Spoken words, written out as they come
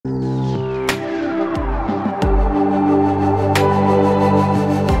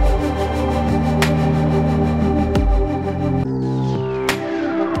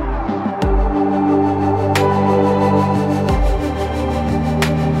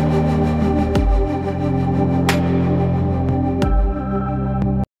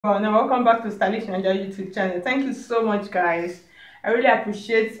everyone, and welcome back to Stylish Naija YouTube channel. Thank you so much, guys. I really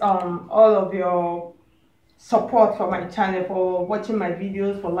appreciate all of your support for my channel, for watching my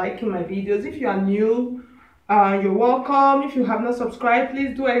videos, for liking my videos. If you are new, you're welcome. If you have not subscribed,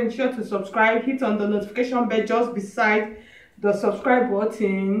 please do ensure to subscribe. Hit on the notification bell just beside the subscribe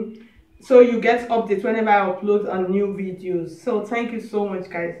button so you get updates whenever I upload on new videos. So thank you so much,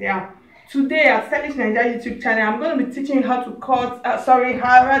 guys. Yeah, today at Stylish Naija YouTube channel, I'm going to be teaching you how to cut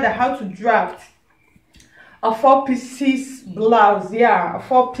how to draft a 4-piece blouse. Yeah, a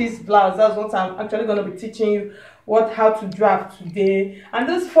 4-piece blouse. That's what I'm actually going to be teaching you, how to draft today. And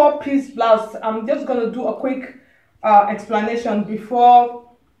this 4-piece blouse, I'm just going to do a quick explanation before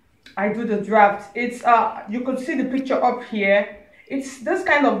I do the draft. It's you could see the picture up here. It's this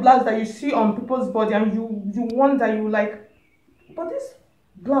kind of blouse that you see on people's body, and you wonder, you like, but this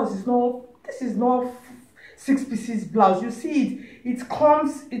blouse is not, this is not 6 pieces blouse. You see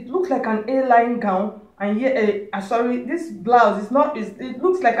it looks like an A-line gown, and yet this blouse is not, it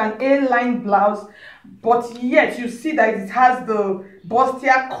looks like an A-line blouse, but yet you see that it has the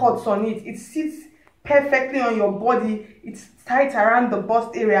bustier cuts on it. It sits perfectly on your body. It's tight around the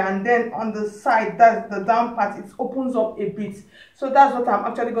bust area, and then on the side, that's the down part, it opens up a bit. So that's what I'm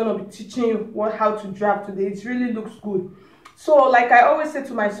actually going to be teaching you, how to draft today. It really looks good. So like I always say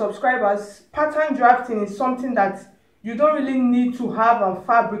to my subscribers, pattern drafting is something that you don't really need to have a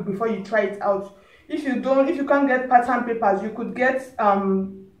fabric before you try it out. If you can't get pattern papers, you could get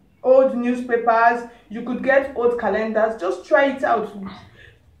old newspapers, you could get old calendars. Just try it out.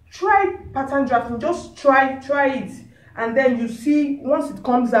 Try pattern drafting. Just try it, and then you see, once it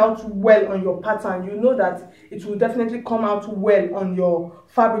comes out well on your pattern, you know that it will definitely come out well on your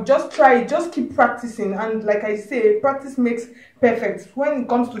fabric. Just try it. Just keep practicing, and like I say, practice makes perfect. When it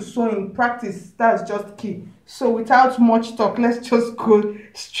comes to sewing, practice, that's just key. So without much talk, let's just go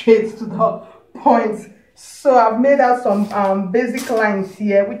straight to the point. So I've made out some basic lines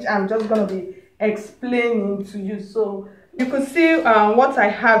here, which I'm just going to be explaining to you. So you can see what I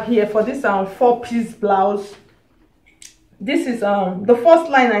have here for this 4-piece blouse. This is the first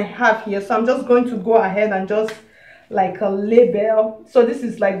line I have here, so I'm just going to go ahead and just like a label. So this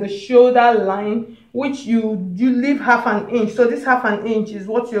is like the shoulder line, which you leave 1/2 inch. So this 1/2 inch is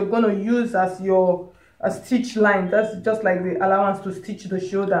what you're going to use as your stitch line. That's just like the allowance to stitch the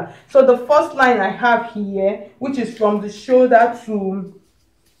shoulder. So the first line I have here, which is from the shoulder to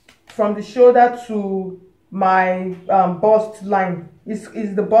my bust line,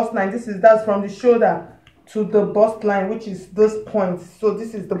 is the bust line. That's from the shoulder to the bust line, which is this point. So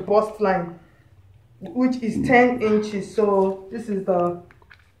this is the bust line, which is 10 inches. So this is the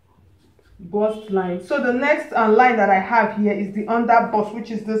bust line. So the next line that I have here is the under bust,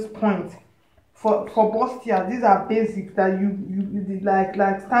 which is this point. For bustier, these are basic that you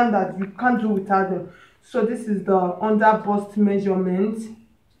like standard, you can't do without them. So this is the under bust measurement.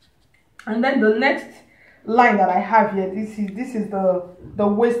 And then the next line that I have here, this is the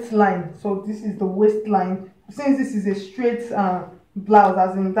waistline. So this is the waistline. Since this is a straight blouse,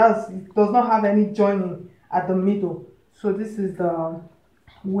 as in it does not have any joining at the middle. So this is the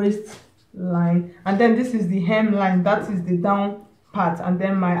waistline, and then this is the hemline. That is the down part, and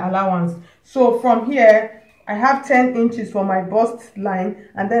then my allowance. So from here I have 10 inches for my bust line,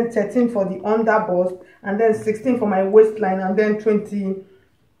 and then 13 for the under bust, and then 16 for my waistline, and then 23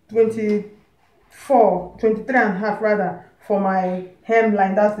 and a half rather for my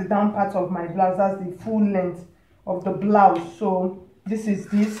hemline. That's the down part of my blouse. That's the full length of the blouse. So this is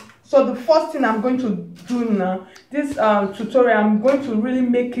this. So the first thing I'm going to do now, this tutorial, I'm going to really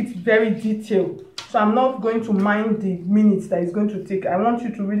make it very detailed. So I'm not going to mind the minutes that it's going to take. I want you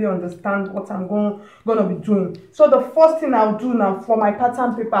to really understand what I'm going to be doing. So the first thing I'll do now, for my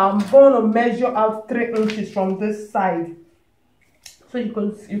pattern paper, I'm going to measure out 3 inches from this side. So you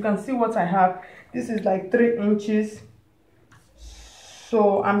can see what I have. This is like 3 inches.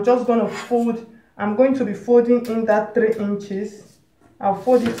 So I'm just going to fold. I'm going to be folding in that 3 inches. I'll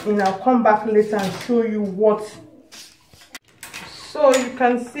fold it in. I'll come back later and show you what. So you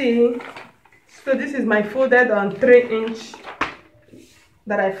can see. So this is my folded 3-inch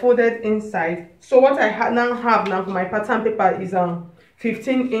that I folded inside. So what I now have for my pattern paper is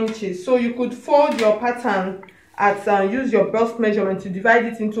 15 inches. So you could fold your pattern at use your bust measurement to divide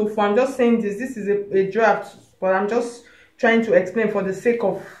it into 4. I'm just saying this is a draft, but I'm just trying to explain for the sake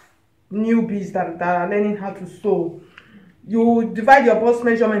of newbies that are learning how to sew. You divide your bust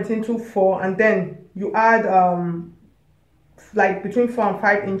measurement into 4, and then you add like between 4 and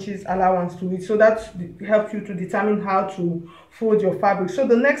 5 inches allowance to it. So that helps you to determine how to fold your fabric. So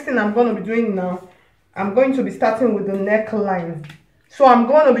the next thing I'm going to be doing now, I'm going to be starting with the neckline. So I'm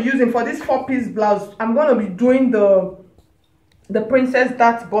going to be using, for this 4-piece blouse, I'm going to be doing the princess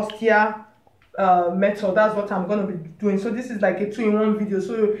dart bustier method. That's what I'm going to be doing. So this is like a 2-in-1 video.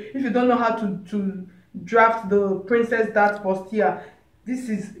 So if you don't know how to draft the princess dart bustier,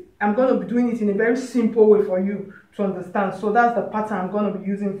 I'm going to be doing it in a very simple way for you to understand. So that's the pattern I'm going to be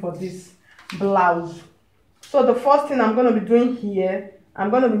using for this blouse. So the first thing I'm going to be doing here, I'm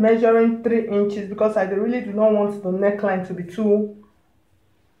going to be measuring 3 inches because I really do not want the neckline to be too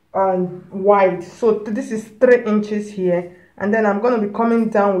wide. So this is 3 inches here, and then I'm going to be coming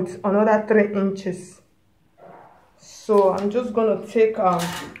down with another 3 inches. So I'm just going to take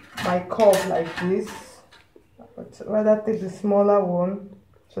my curve like this, but rather take the smaller one.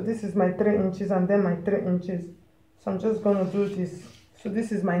 So this is my 3 inches and then my 3 inches. So I'm just going to do this. So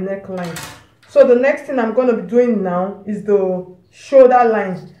this is my neckline. So the next thing I'm going to be doing now is the shoulder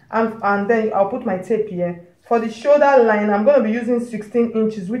line, and then I'll put my tape here. For the shoulder line, I'm going to be using 16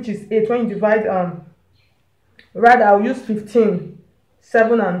 inches, which is 8. When you divide, rather I'll use 15,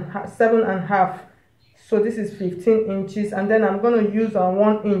 7.5. So this is 15 inches, and then I'm going to use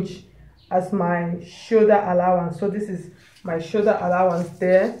 1 inch as my shoulder allowance. So this is my shoulder allowance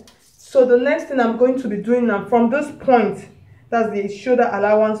there. So the next thing I'm going to be doing now, from this point, that's the shoulder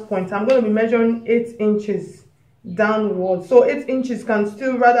allowance point, I'm going to be measuring 8 inches downward. So 8 inches can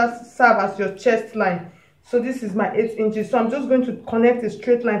still rather serve as your chest line. So this is my 8 inches. So I'm just going to connect a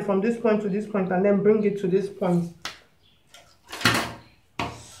straight line from this point to this point and then bring it to this point.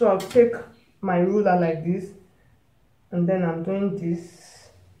 So I'll take my ruler like this, and then I'm doing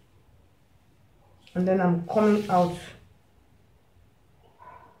this, and then I'm coming out.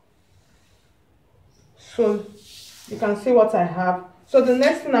 So you can see what I have. So the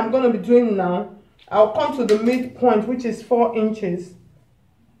next thing I'm going to be doing now, I'll come to the midpoint, which is 4 inches.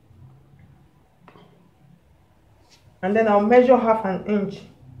 And then I'll measure half an inch.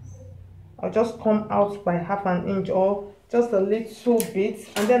 I'll just come out by half an inch or just a little bit.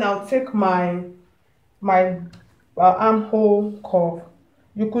 And then I'll take my armhole curve.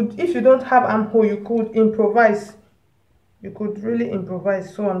 You could, if you don't have armhole, you could improvise. You could really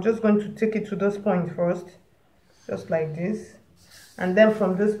improvise. So I'm just going to take it to this point first, just like this. And then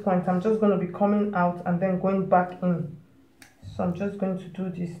from this point, I'm just going to be coming out and then going back in. So I'm just going to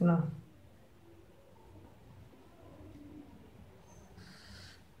do this now.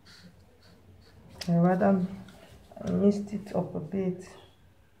 I missed it up a bit.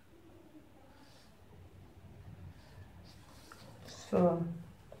 So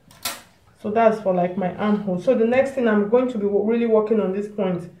that's for like my armhole. So the next thing I'm going to be really working on this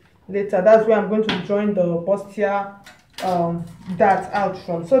point later. That's where I'm going to be drawing the bustier dart out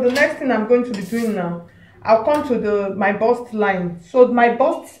from. So the next thing I'm going to be doing now, I'll come to my bust line. So my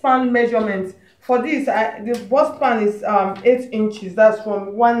bust span measurement for this, the bust span is 8 inches. That's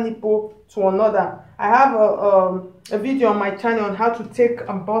from one nipple to another. I have a video on my channel on how to take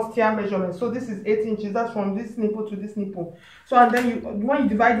a bustier measurement. So this is 8 inches. That's from this nipple to this nipple. So and then when you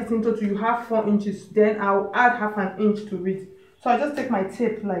divide it into 2, you have 4 inches. Then I'll add half an inch to it. So I just take my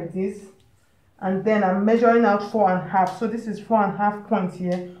tape like this, and then I'm measuring out 4.5. So this is 4.5 points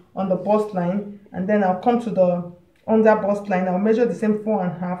here on the bust line, and then I'll come to the under bust line. I'll measure the same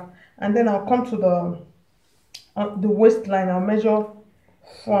 4.5, and then I'll come to the waistline. I'll measure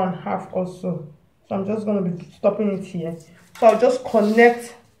 4.5 also. So I'm just going to be stopping it here. So I'll just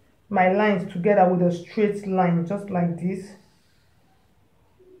connect my lines together with a straight line, just like this.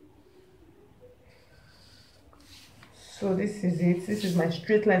 So this is it. This is my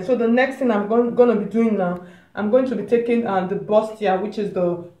straight line. So the next thing I'm going to be doing now, I'm going to be taking the bustier, which is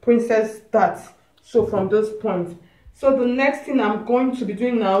the princess dart. So from this point. So the next thing I'm going to be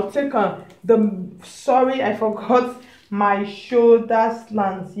doing now, take sorry, I forgot my shoulder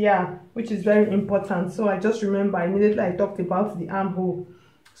slants, yeah, which is very important. So I just remember immediately I talked about the armhole.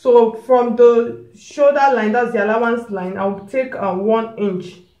 So from the shoulder line, that's the allowance line, I'll take 1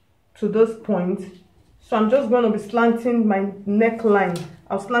 inch to this point. So I'm just going to be slanting my neckline.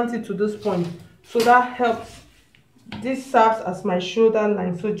 I'll slant it to this point. So that helps. This serves as my shoulder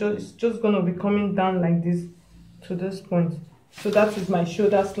line. So it's just going to be coming down like this to this point. So that is my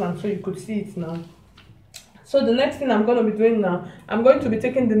shoulder slant. So you could see it now. So the next thing I'm going to be doing now, I'm going to be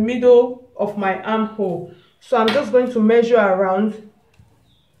taking the middle of my armhole. So I'm just going to measure around.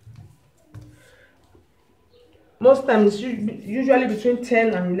 Most times usually between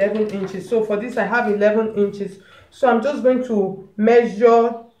 10 and 11 inches. So for this I have 11 inches. So I'm just going to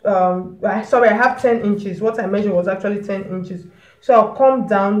measure, sorry, I have 10 inches. What I measured was actually 10 inches. So I'll come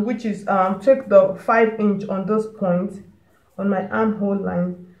down, which is, take the 5 inch on this point, on my armhole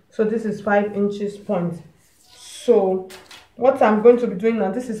line. So this is 5 inches point. So what I'm going to be doing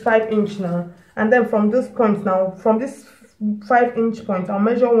now, this is 5 inch now, and then from this point now, from this 5 inch point, I'll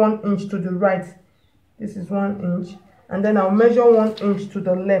measure 1 inch to the right. This is 1 inch, and then I'll measure 1 inch to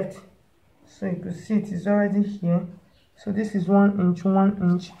the left. So you can see it is already here. So this is 1 inch, 1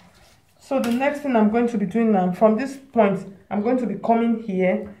 inch. So the next thing I'm going to be doing now, from this point, I'm going to be coming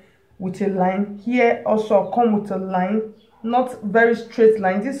here with a line. Here also I'll come with a line, not very straight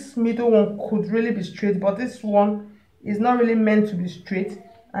line. This middle one could really be straight, but this one is not really meant to be straight.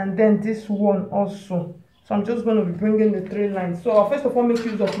 And then this one also. So I'm just going to be bringing the 3 lines. So I'll first of all make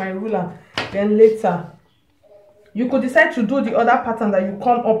use of my ruler, then later you could decide to do the other pattern that you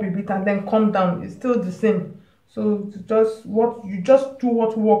come up a bit and then come down. It's still the same. So just do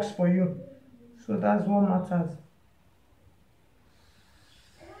what works for you. So that's what matters.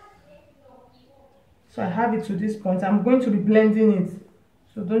 So I have it to this point. I'm going to be blending it,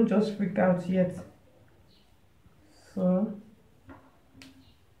 so don't just freak out yet. So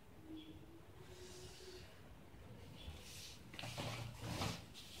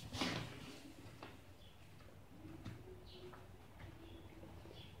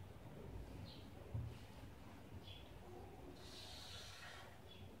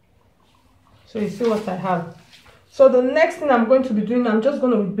you see what I have. So the next thing I'm going to be doing, I'm just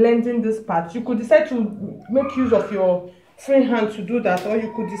going to be blending this part. You could decide to make use of your free hand to do that, or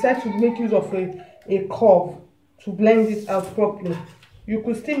you could decide to make use of a curve to blend it out properly. You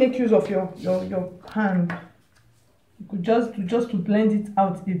could still make use of your hand. You could just to blend it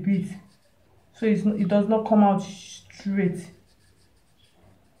out a bit, so it does not come out straight.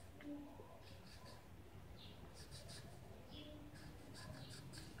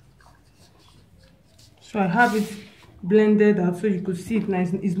 So I have it blended out, so you could see it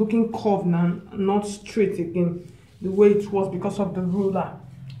nice. It's looking curved now, not straight again the way it was because of the ruler.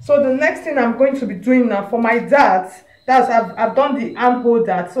 So the next thing I'm going to be doing now for my darts, I've done the armhole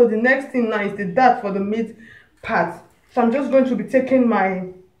dart. So the next thing now is the dart for the mid part. So I'm just going to be taking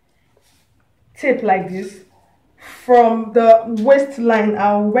my tape like this. From the waistline,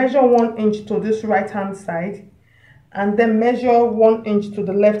 I'll measure 1 inch to this right hand side, and then measure 1 inch to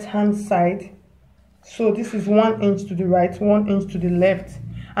the left hand side. So this is 1 inch to the right, 1 inch to the left.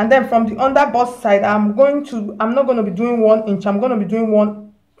 And then from the under bust side, I'm not going to be doing 1 inch. I'm going to be doing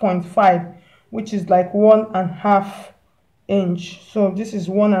 1.5, which is like 1.5 inch. So this is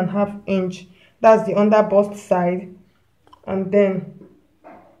 1.5 inch. That's the under bust side. And then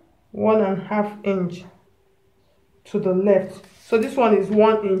 1.5 inch to the left. So this one is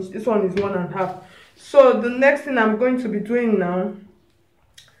 1 inch. This one is 1.5. So the next thing I'm going to be doing now,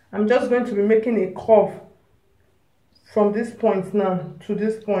 I'm just going to be making a curve from this point now to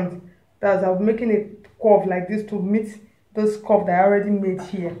this point. That's I'm making a curve like this to meet this curve that I already made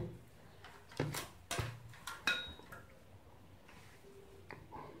here.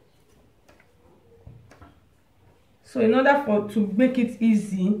 So in order to make it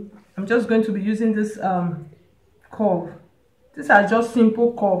easy, I'm just going to be using this curve. These are just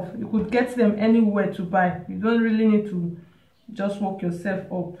simple curves. You could get them anywhere to buy. You don't really need to just work yourself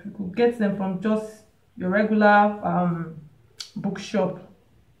up. You could get them from just your regular bookshop.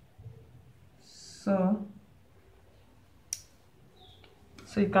 So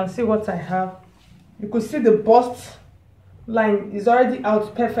you can see what I have. You could see the bust line is already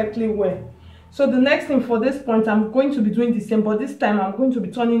out perfectly well. So the next thing for this point, I'm going to be doing the same, but this time I'm going to be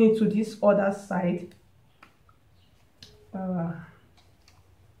turning it to this other side.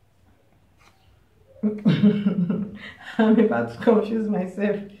 I'm about to confuse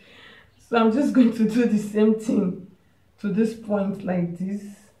myself. So I'm just going to do the same thing to this point like this.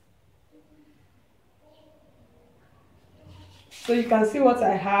 So you can see what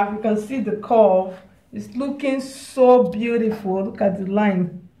I have. You can see the curve. It's looking so beautiful. Look at the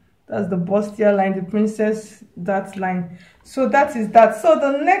line. That's the bustier line, the princess dart line. So that is that. So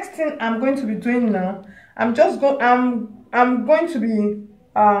the next thing I'm going to be doing now, I'm going to be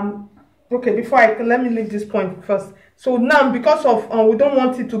okay, let me leave this point first. So now, because of we don't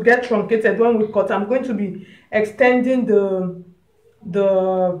want it to get truncated when we cut, I'm going to be extending the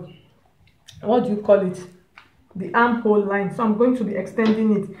what do you call it, the armhole line. So I'm going to be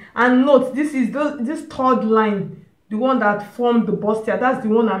extending it, and note this is this third line, the one that formed the bustier. That's the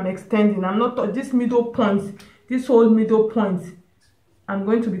one I'm extending. I'm not this middle point, this whole middle point, I'm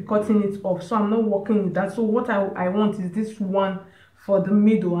going to be cutting it off. So I'm not working with that. So what I want is this one for the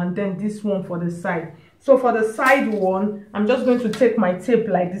middle, and then this one for the side. So for the side one, I'm just going to take my tape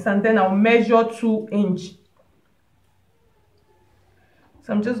like this, and then I'll measure 2 inch.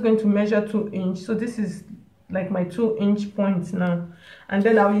 So I'm just going to measure 2 inch. So this is like my 2-inch point now, and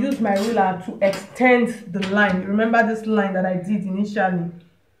then I'll use my ruler to extend the line. Remember this line that I did initially?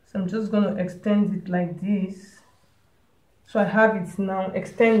 So I'm just going to extend it like this. So I have it now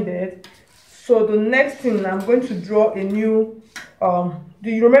extended. So the next thing, I'm going to draw a new do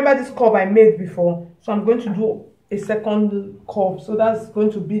you remember this curve I made before? So I'm going to do a second curve. So that's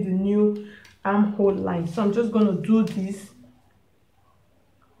going to be the new armhole line. So I'm just going to do this.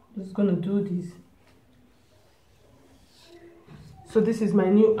 So this is my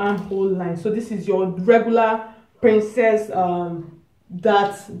new armhole line. So this is your regular princess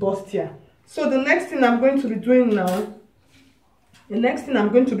dart bustier. So the next thing I'm going to be doing now,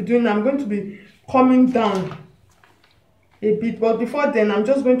 I'm going to be coming down a bit, but before then I'm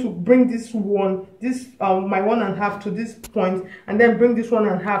just going to bring this one, my 1.5 to this point, and then bring this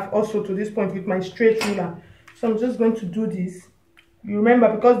 1.5 also to this point with my straight ruler. So I'm just going to do this. You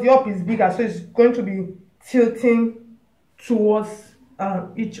remember, because the up is bigger, so it's going to be tilting towards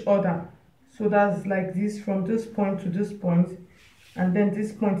each other. So that's like this, from this point to this point, and then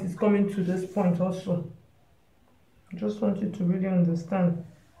this point is coming to this point also. I just want you to really understand.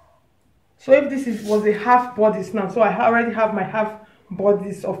 So if this was a half bodice now, so I already have my half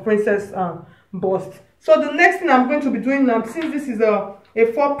bodice of princess bust. So the next thing I'm going to be doing now, since this is a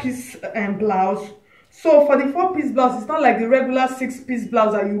 4-piece blouse, so for the 4-piece blouse, it's not like the regular 6-piece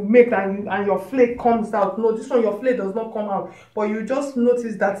blouse that you make and your flake comes out. No, this one, your flake does not come out, but you just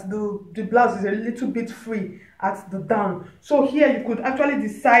notice that the blouse is a little bit free at the down. So here you could actually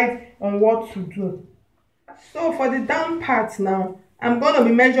decide on what to do. So for the down part now, I'm going to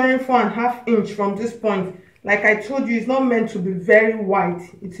be measuring 4.5 inch from this point. Like I told you, it's not meant to be very wide.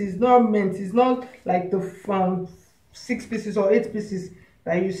 It's not like the 6 pieces or 8 pieces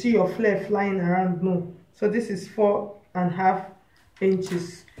that you see your flare flying around. No. So this is 4.5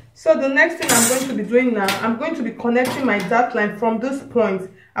 inches. So the next thing I'm going to be doing now, I'm going to be connecting my dart line from this point.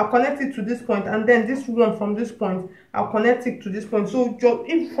 I'll connect it to this point, and then this one from this point, I'll connect it to this point. So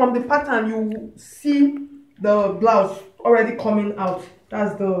if from the pattern you see the blouse already coming out,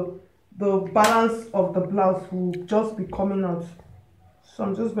 that's the balance of the blouse will just be coming out. So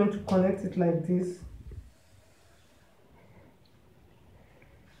I'm just going to connect it like this.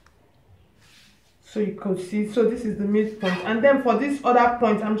 So you could see, so this is the midpoint, and then for this other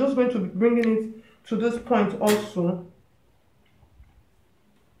point, I'm just going to be bringing it to this point also.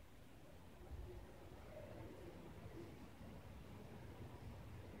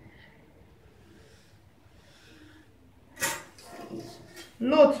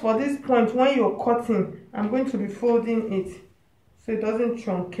 Note, for this point, when you're cutting, I'm going to be folding it so it doesn't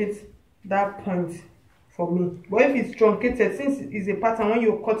truncate that point for me. But if it's truncated, since it's a pattern, when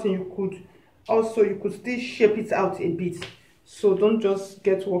you're cutting, you could still shape it out a bit. So don't just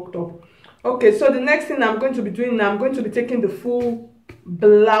get worked up. Okay, so the next thing I'm going to be doing now, I'm going to be taking the full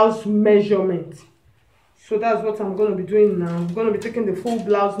blouse measurement. So that's what I'm going to be doing now. I'm going to be taking the full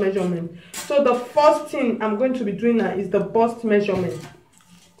blouse measurement. So the first thing I'm going to be doing now is the bust measurement.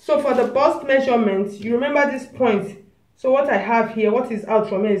 So for the bust measurement, you remember this point. So what I have here, what is out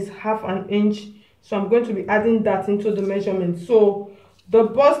from here is 1/2 inch. So I'm going to be adding that into the measurement. So the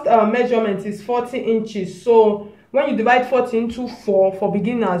bust measurement is 40 inches. So when you divide 40 into 4 for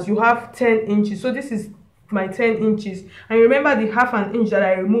beginners, you have 10 inches. So this is my 10 inches. And remember the 1/2 inch that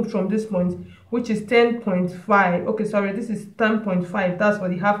I removed from this point, which is 10.5. Okay, sorry, this is 10.5. That's for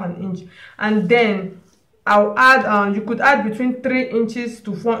the 1/2 inch. And then I'll add, you could add between 3 inches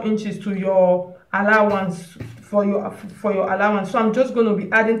to 4 inches to your allowance for your allowance. So I'm just going to be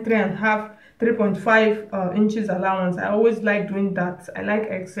adding 3.5 inches allowance. I always like doing that. I like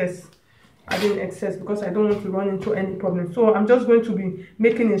adding excess because I don't want to run into any problem. So I'm just going to be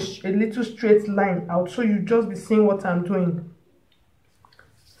making a little straight line out, so you just be seeing what I'm doing.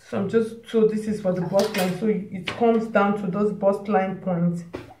 So this is for the bust line, so it comes down to those bust line points.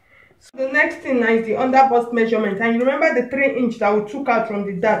 So the next thing now is the under bust measurement, and you remember the 3 inch that we took out from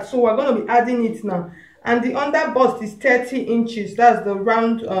the dart, so we're going to be adding it now. And the under bust is 30 inches. That's the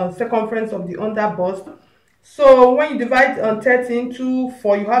round circumference of the under bust. So when you divide 30 into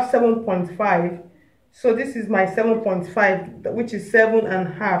 4, you have 7.5. So this is my 7.5, which is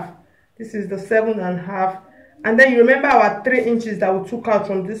 7.5. This is the 7.5. And then you remember our 3 inches that we took out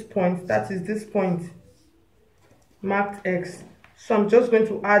from this point. That is this point marked X. So I'm just going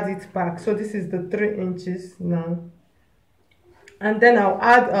to add it back. So this is the 3 inches now. And then I'll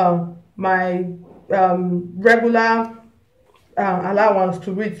add my regular allowance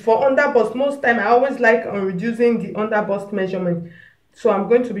to it. For under bust, most time I always like reducing the under bust measurement. So I'm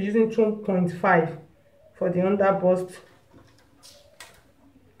going to be using 2.5 for the under bust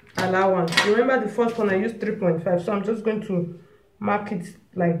allowance. Remember the first one I used 3.5, so I'm just going to mark it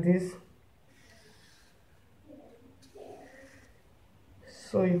like this,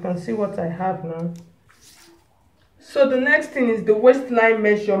 so you can see what I have now. So the next thing is the waistline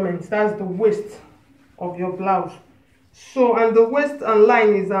measurements. That's the waist of your blouse. So, and the waist and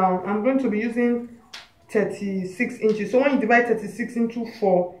line is I'm going to be using 36 inches. So when you divide 36 into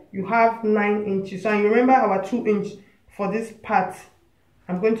 4, you have 9 inches. So and you remember our 2 inch for this part,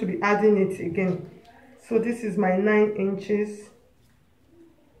 I'm going to be adding it again. So this is my 9 inches,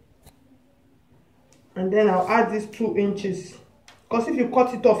 and then I'll add this 2 inches, because if you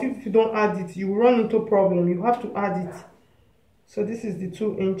cut it off, if you don't add it, you run into problem. You have to add it. So this is the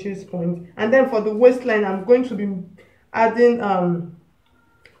 2 inches point. And then for the waistline, I'm going to be adding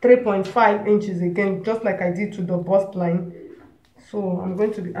 3.5 inches again, just like I did to the bust line. So I'm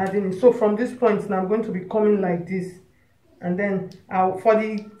going to be adding it. So from this point now, I'm going to be coming like this, and then for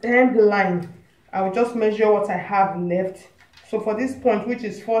the hem line, I'll just measure what I have left. So for this point, which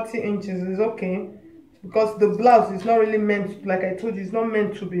is 40 inches, is okay, because the blouse is not really meant, like I told you, it's not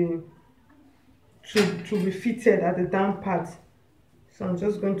meant to be fitted at the down part. So I'm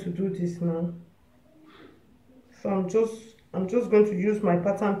just going to do this now. So I'm just going to use my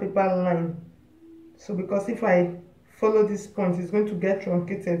pattern paper line. So because if I follow this point, it's going to get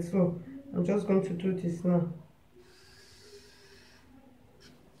truncated. So I'm just going to do this now.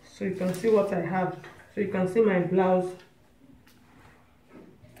 So you can see what I have. So you can see my blouse.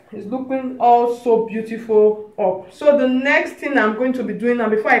 It's looking all so beautiful up. So the next thing I'm going to be doing now,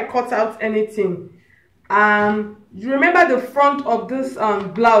 before I cut out anything, you remember the front of this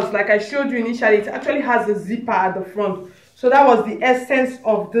blouse, like I showed you initially, it actually has a zipper at the front. So that was the essence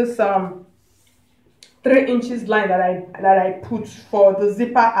of this 3 inches line that I put for the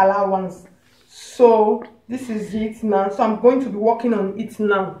zipper allowance. So this is it now. So I'm going to be working on it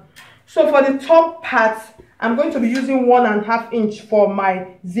now. So for the top part, I'm going to be using 1.5 inch for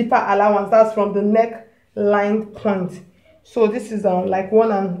my zipper allowance. That's from the neck line point. So this is like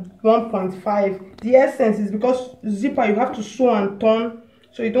 1 and 1.5. The essence is because zipper, you have to sew and turn,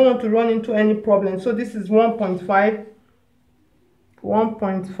 so you don't want to run into any problem. So this is 1.5.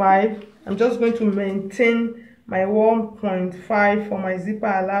 I'm just going to maintain my 1.5 for my zipper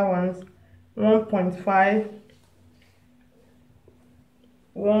allowance. 1.5,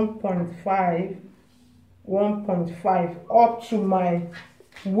 1.5, 1.5 up to my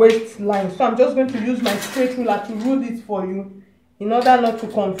waistline. So I'm just going to use my straight ruler to rule it for you in order not to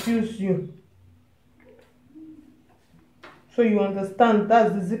confuse you, so you understand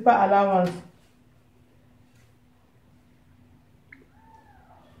that's the zipper allowance.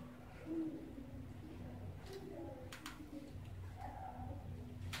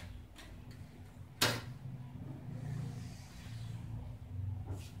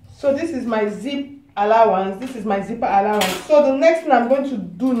 So this is my zip allowance, this is my zipper allowance. So the next thing I'm going to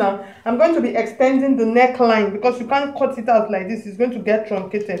do now, I'm going to be extending the neckline, because you can't cut it out like this, it's going to get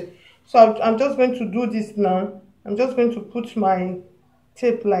truncated. So I'm just going to do this now. I'm just going to put my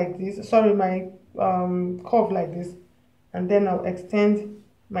tape like this, sorry, my curve like this, and then I'll extend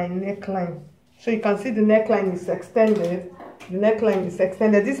my neckline. So you can see the neckline is extended. The neckline is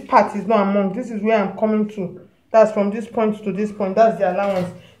extended. This part is not among, this is where I'm coming to. That's from this point to this point, that's the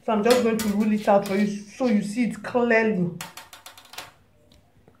allowance. So I'm just going to rule it out for you so you see it clearly.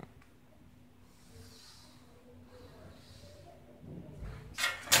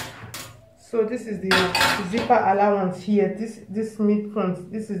 So this is the zipper allowance here. This mid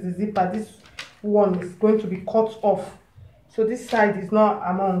front, this is the zipper. This one is going to be cut off. So this side is not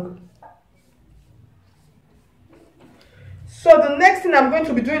among. So the next thing I'm going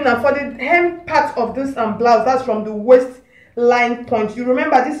to be doing now for the hem part of this blouse, that's from the waist line point. You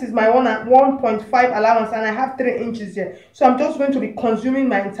remember this is my 1.5 allowance, and I have 3 inches here. So I'm just going to be consuming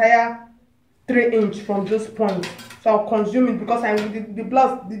my entire 3 inch from this point. So I'll consume it because the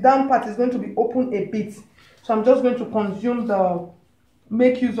blouse, the down part is going to be open a bit. So I'm just going to consume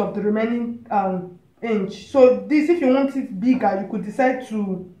make use of the remaining inch. So this, if you want it bigger, you could decide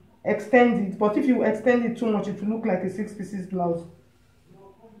to extend it, but if you extend it too much, it will look like a 6 pieces blouse.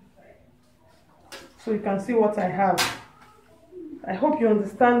 So you can see what I have. I hope you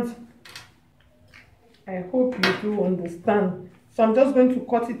understand. I hope you do understand. So I'm just going to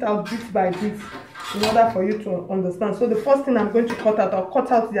cut it out bit by bit in order for you to understand. So the first thing I'm going to cut out, I'll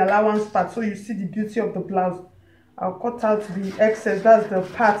cut out the allowance part so you see the beauty of the blouse. I'll cut out the excess, that's the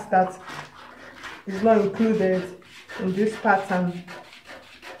part that is not included in this pattern.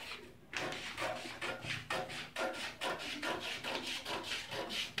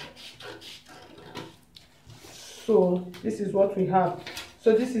 So this is what we have.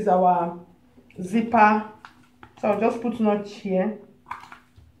 So this is our zipper. So I'll just put notch here.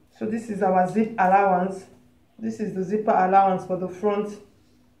 So this is our zip allowance. This is the zipper allowance for the front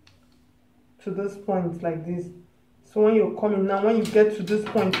to this point like this. So when you're coming now, when you get to this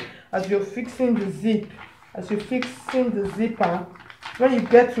point, as you're fixing the zip, as you're fixing the zipper, when you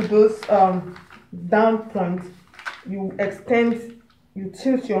get to those down points, you extend, you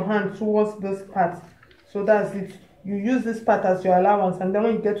tilt your hand towards this part. So that's it. You use this part as your allowance, and then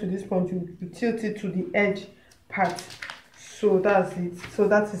when you get to this point, you tilt it to the edge part. So that's it. So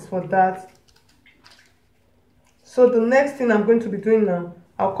that is for that. So the next thing I'm going to be doing now,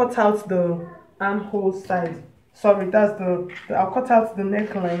 I'll cut out the armhole side. Sorry, that's I'll cut out the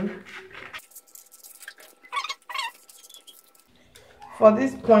neckline. For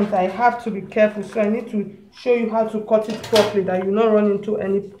this point, I have to be careful, so I need to show you how to cut it properly, that you not run into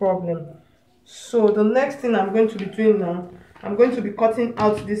any problem. So the next thing I'm going to be doing now, I'm going to be cutting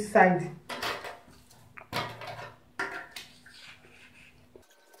out this side.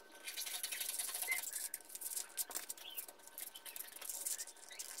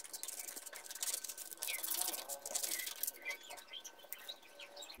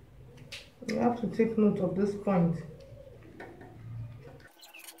 You have to take note of this point.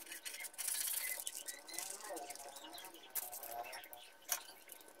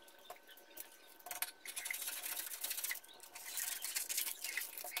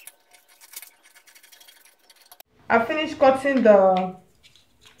 I finished cutting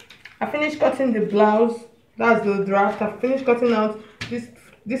the blouse. That's the draft. I finished cutting out this.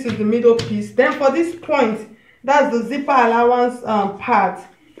 This is the middle piece. Then for this point, that's the zipper allowance part.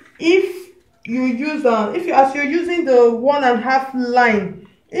 If you use as you're using the 1.5 line,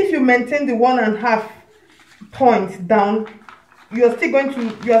 if you maintain the 1.5 point down, you're still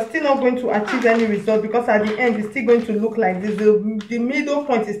not going to achieve any result, because at the end it's still going to look like this. The middle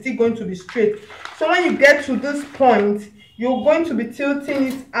point is still going to be straight. So when you get to this point, you're going to be tilting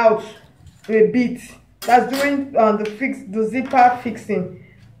it out a bit. That's during the zipper fixing.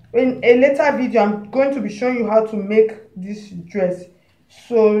 In a later video, I'm going to be showing you how to make this dress.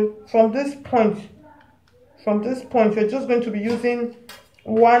 So from this point, you're just going to be using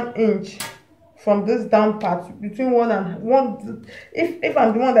 1 inch from this down part, between 1 and 1. If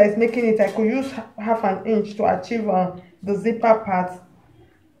I'm the one that is making it, I could use 1/2 inch to achieve the zipper part.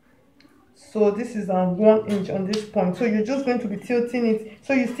 So this is 1 inch on this point. So you're just going to be tilting it,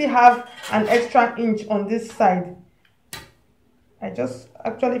 so you still have an extra inch on this side. I just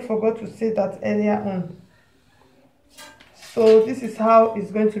actually forgot to say that earlier on. So this is how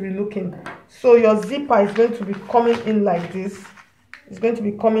it's going to be looking. So your zipper is going to be coming in like this. It's going to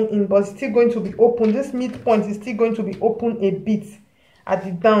be coming in, but it's still going to be open. This midpoint is still going to be open a bit at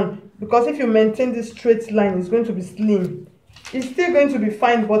the down, because if you maintain this straight line, it's going to be slim. It's still going to be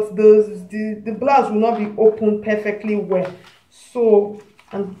fine, but the blouse will not be open perfectly well. So,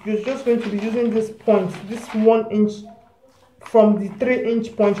 and you're just going to be using this point, this 1 inch from the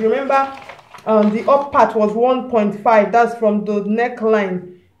 3-inch point. Remember, the up part was 1.5. That's from the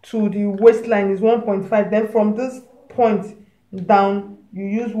neckline to the waistline is 1.5. Then from this point down, you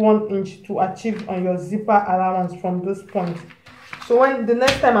use 1 inch to achieve on your zipper allowance from this point. So when the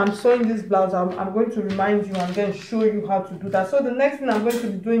next time I'm sewing this blouse, I'm going to remind you and then show you how to do that. So the next thing I'm going to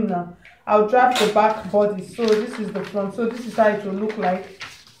be doing now, I'll draft the back body. So this is the front. So this is how it will look like.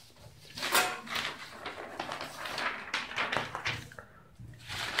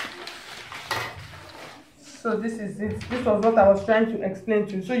 So this is it. This was what I was trying to explain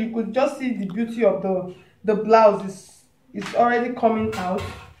to you. So you could just see the beauty of the blouse is already coming out.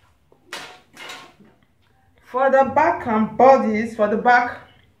 For the back and bodies, for the back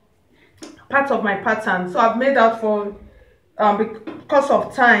part of my pattern, so I've made out for because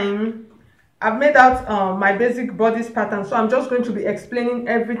of time, I've made out my basic bodice pattern. So I'm just going to be explaining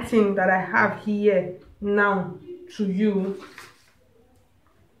everything that I have here now to you.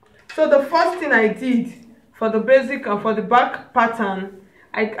 So the first thing I did for the basic and for the back pattern,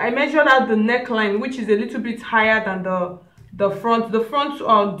 I measured out the neckline, which is a little bit higher than the front. The front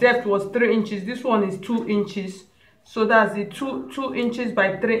depth was 3 inches. This one is 2 inches. So that's the 2 inches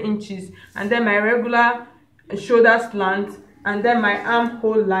by 3 inches. And then my regular shoulder slant, and then my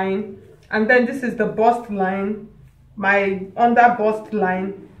armhole line, and then this is the bust line, my under bust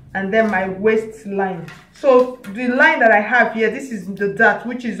line, and then my waist line. So the line that I have here, this is the dart,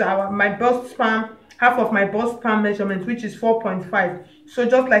 which is my bust span, half of my bust span measurement, which is 4.5. So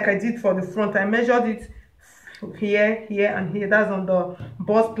just like I did for the front, I measured it here, here, and here. That's on the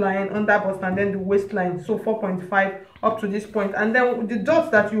bust line, under bust, and then the waistline. So 4.5 up to this point. And then the dots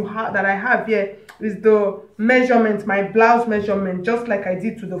that you have, that I have here, is the measurement, my blouse measurement, just like I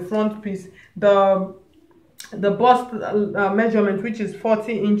did to the front piece. The bust measurement, which is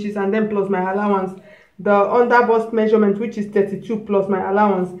 40 inches, and then plus my allowance. The under bust measurement, which is 32 plus my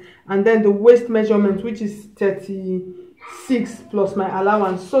allowance, and then the waist measurement, which is 36 plus my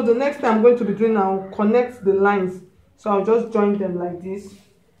allowance. So the next thing I'm going to be doing now, connect the lines. So I'll just join them like this.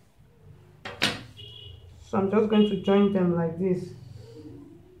 So I'm just going to join them like this,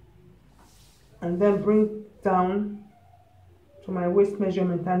 and then bring down to my waist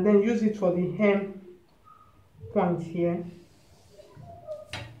measurement, and then use it for the hem point here.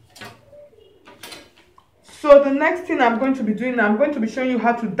 So the next thing I'm going to be doing now, I'm going to be showing you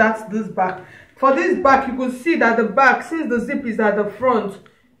how to dart this back. For this back, you could see that the back, since the zip is at the front,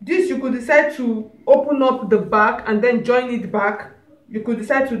 this you could decide to open up the back and then join it back. You could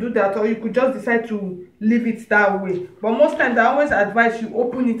decide to do that, or you could just decide to leave it that way. But most times I always advise you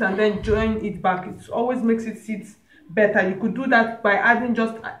open it and then join it back. It always makes it sit better. You could do that by adding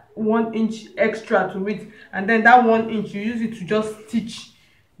just 1 inch extra to it, and then that 1 inch you use it to just stitch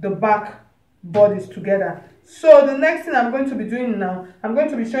the back bodies together. So the next thing I'm going to be doing now, I'm going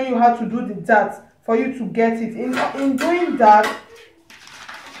to be showing you how to do the dart for you to get it. In doing that,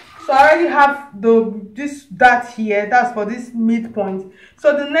 so I already have this dart here. That's for this midpoint.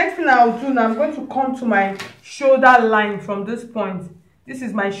 So the next thing I'll do now, I'm going to come to my shoulder line from this point. This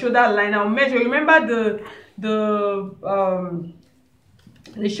is my shoulder line. I'll measure. Remember the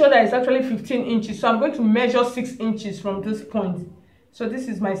shoulder is actually 15 inches. So I'm going to measure 6 inches from this point. So this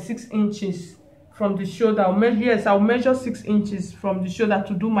is my 6 inches from the shoulder. I'll measure 6 inches from the shoulder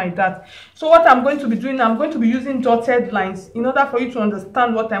to do my dart. So what I'm going to be doing, I'm going to be using dotted lines in order for you to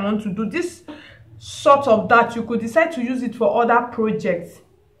understand what I want to do. This sort of dart, you could decide to use it for other projects.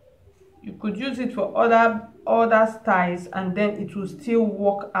 You could use it for other styles, and then it will still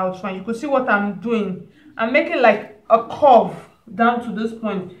work out fine. You could see what I'm doing. I'm making like a curve down to this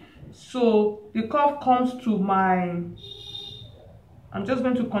point. So the curve comes to my, I'm just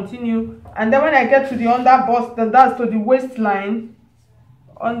going to continue, and then when I get to the under bust, then that's to the waistline,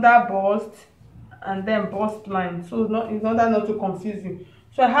 under bust, and then bust line. So in order not to confuse you,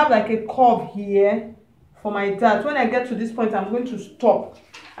 so I have like a curve here for my dart. When I get to this point, I'm going to stop,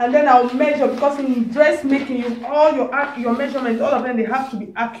 and then I'll measure, because in dressmaking, all your measurements, all of them, they have to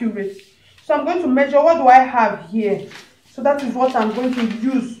be accurate. So I'm going to measure, what do I have here? So that is what I'm going to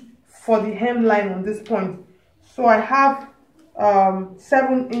use for the hemline on this point. So I have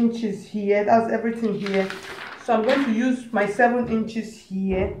 7 inches here. That's everything here. So I'm going to use my 7 inches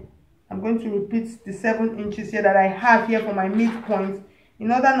here. I'm going to repeat the 7 inches here that I have here for my midpoint,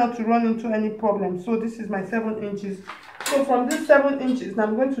 in order not to run into any problem. So this is my 7 inches. So from this 7 inches, now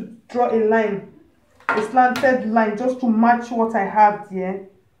I'm going to draw a line, a slanted line, just to match what I have here.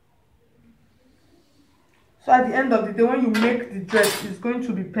 So at the end of the day, when you make the dress, it's going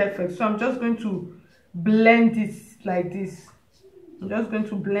to be perfect. So I'm just going to blend it like this. I'm just going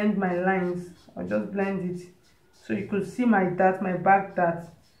to blend my lines. I'll just blend it so you could see my dart, my back dart.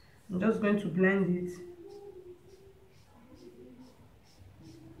 I'm just going to blend it.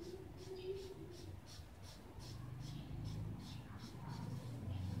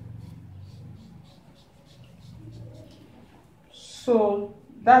 So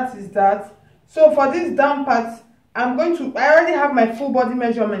that is that. So for this down part, I already have my full body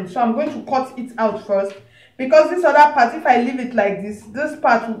measurement, so I'm going to cut it out first, because this other part, if I leave it like this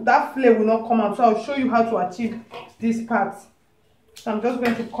part, that flare will not come out. So I'll show you how to achieve this part. So I'm just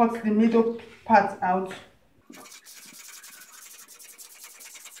going to cut the middle part out.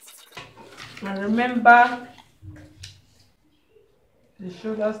 And remember the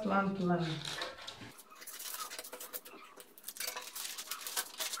shoulder slant line.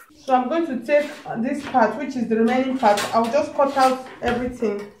 So I'm going to take this part, which is the remaining part. I'll just cut out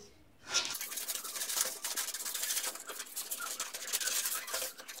everything.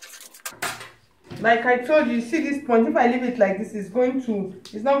 Like I told you, see this point, if I leave it like this, it's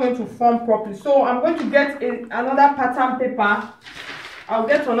not going to form properly. So I'm going to get another pattern paper. I'll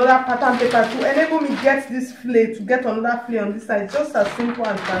get another pattern paper to enable me get this flare, to get another flare on this side. Just as simple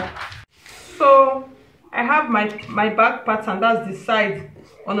as that. So I have my back pattern, that's the side,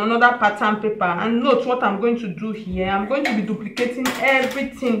 on another pattern paper. And note what I'm going to do here. I'm going to be duplicating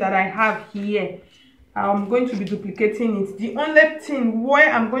everything that I have here. I'm going to be duplicating it. The only thing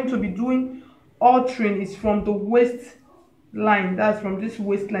where I'm going to be doing altering is from the waist line, that's from this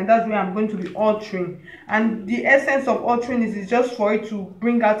waistline, that's where I'm going to be altering. And the essence of altering is just for it to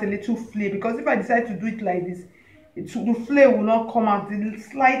bring out a little flare, because if I decide to do it like this, the flare will not come out, the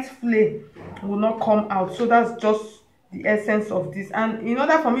slight flare will not come out. So that's just the essence of this. And in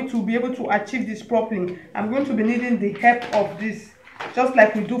order for me to be able to achieve this properly, I'm going to be needing the help of this, just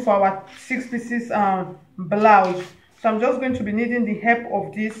like we do for our 6 pieces blouse. So I'm just going to be needing the help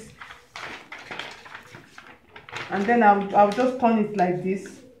of this, and then I'll just turn it like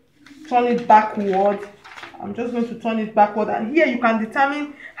this, turn it backward. I'm just going to turn it backward, and here you can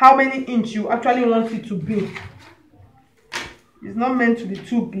determine how many inch you actually want it to be. It's not meant to be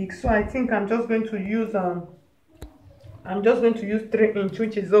too big, so I think I'm just going to use 3 inch,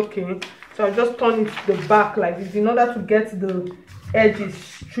 which is okay. So I'll just turn it to the back like this in order to get the edges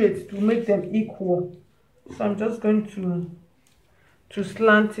straight, to make them equal. So I'm just going to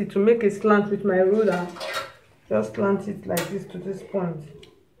slant it, to make a slant with my ruler. Just slant it like this to this point.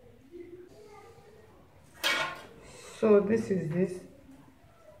 So this is this.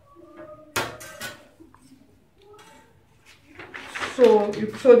 So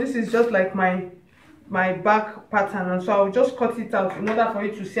this is just like my back pattern, and so I'll just cut it out in order for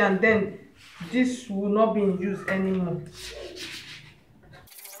you to see, and then this will not be in use anymore.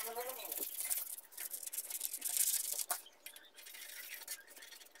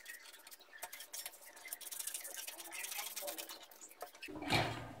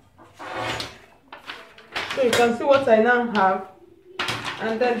 So you can see what I now have,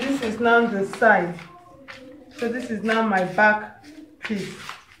 and then this is now the side. So this is now my back piece.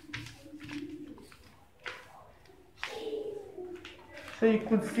 So you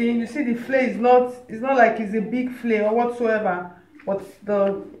could see, you see the flare is not, it's not like it's a big flare or whatsoever, but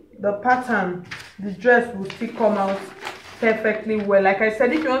the pattern, the dress will still come out perfectly well. Like I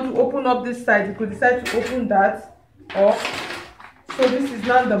said, if you want to open up this side, you could decide to open that up. So this is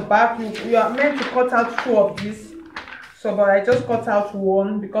now the back. You are meant to cut out 2 of this, so but I just cut out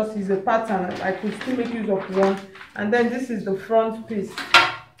 1 because it's a pattern. I could still make use of 1. And then this is the front piece.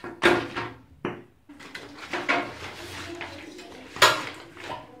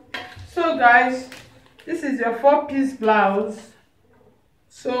 So guys, this is your 4-piece blouse.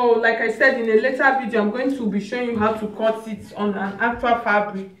 So like I said, in a later video, I'm going to be showing you how to cut it on an actual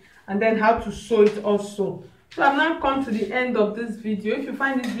fabric, and then how to sew it also. So I've now come to the end of this video. If you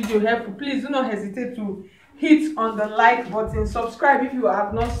find this video helpful, please do not hesitate to hit on the like button, subscribe if you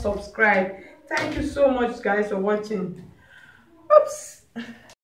have not subscribed. Thank you so much guys for watching. Oops.